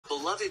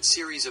beloved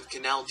series of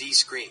Kanal D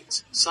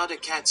screens,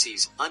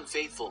 Sadakatsiz,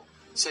 Unfaithful,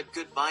 said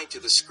goodbye to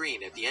the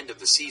screen at the end of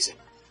the season.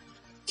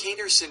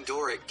 Caner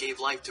Cindoruk gave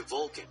life to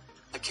Volkan,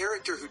 a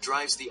character who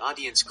drives the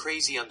audience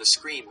crazy on the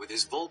screen with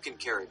his Volkan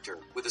character,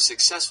 with a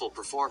successful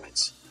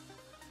performance.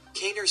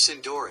 Caner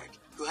Cindoruk,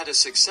 who had a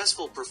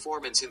successful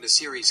performance in the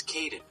series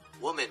Kadın,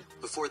 Woman,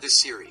 before this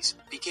series,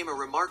 became a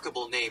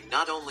remarkable name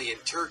not only in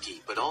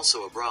Turkey but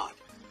also abroad.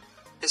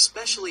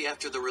 Especially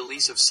after the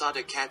release of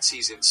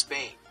Sadakatsiz in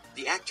Spain,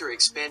 the actor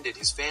expanded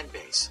his fan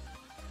base.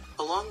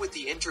 Along with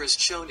the interest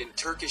shown in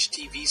Turkish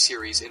TV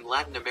series in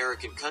Latin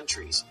American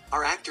countries,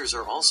 our actors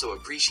are also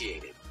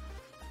appreciated.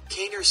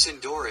 Caner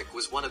Cindoruk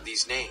was one of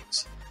these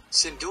names.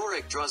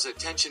 Cindoruk draws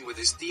attention with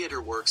his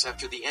theater works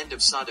after the end of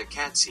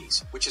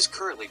Sadakatsiz, which is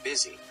currently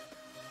busy.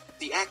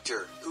 The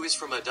actor, who is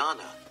from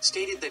Adana,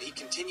 stated that he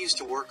continues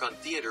to work on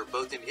theater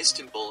both in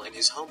Istanbul and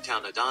his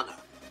hometown Adana.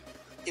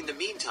 In the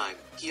meantime,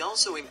 he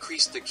also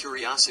increased the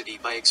curiosity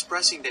by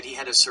expressing that he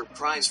had a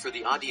surprise for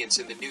the audience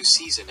in the new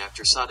season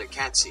after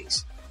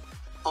Sadakatsiz.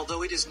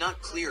 Although it is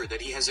not clear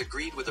that he has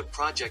agreed with a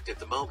project at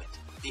the moment,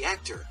 the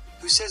actor,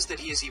 who says that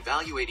he is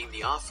evaluating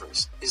the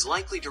offers, is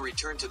likely to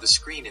return to the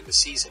screen in the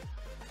season.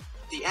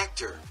 The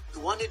actor,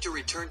 who wanted to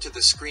return to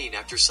the screen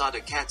after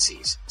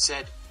Sadakatsiz,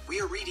 said, "We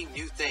are reading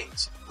new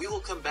things, we will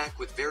come back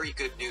with very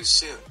good news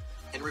soon,"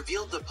 and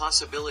revealed the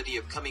possibility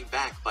of coming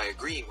back by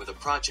agreeing with a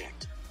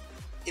project.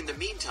 In the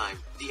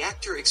meantime, the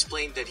actor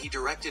explained that he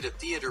directed a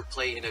theater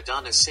play in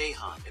Adana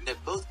Ceyhan and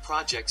that both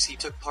projects he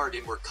took part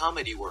in were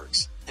comedy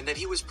works, and that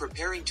he was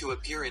preparing to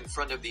appear in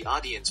front of the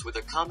audience with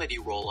a comedy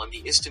role on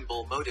the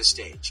Istanbul Moda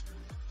stage.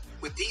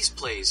 With these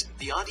plays,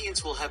 the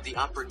audience will have the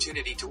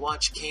opportunity to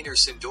watch Caner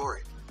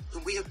Cindoruk,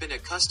 whom we have been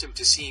accustomed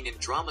to seeing in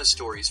drama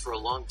stories for a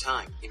long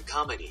time, in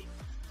comedy.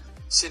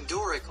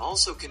 Cindoruk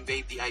also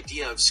conveyed the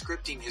idea of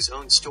scripting his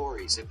own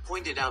stories and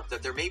pointed out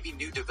that there may be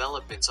new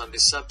developments on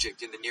this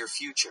subject in the near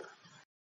future.